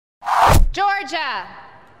Georgia,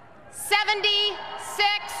 76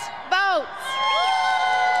 votes.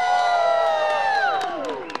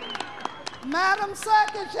 Madam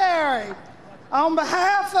Secretary, on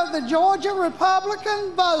behalf of the Georgia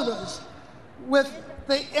Republican voters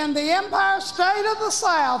in the Empire State of the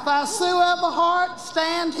South, I, Sue Everhart,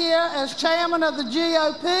 stand here as chairman of the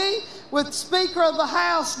GOP with Speaker of the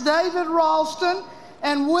House David Ralston,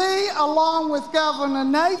 and we, along with Governor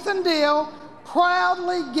Nathan Deal,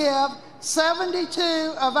 proudly give 72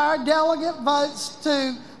 of our delegate votes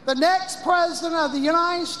to the next President of the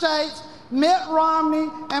United States, Mitt Romney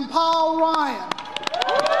and Paul Ryan.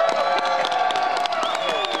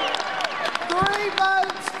 3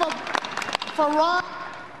 votes for Romney.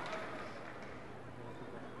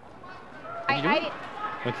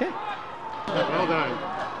 Okay. Well done.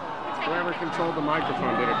 Whoever controlled the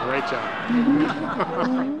microphone did a great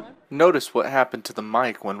job. Notice what happened to the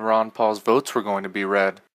mic when Ron Paul's votes were going to be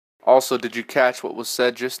read. Also, did you catch what was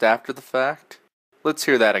said just after the fact? Let's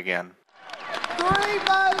hear that again. 3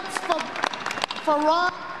 votes for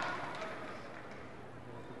Ron.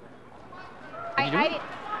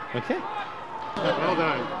 Okay. Well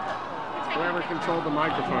done. Whoever controlled the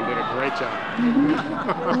microphone did a great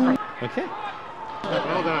job. Okay.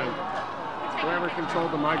 Well done. Whoever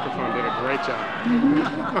controlled the microphone did a great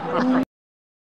job.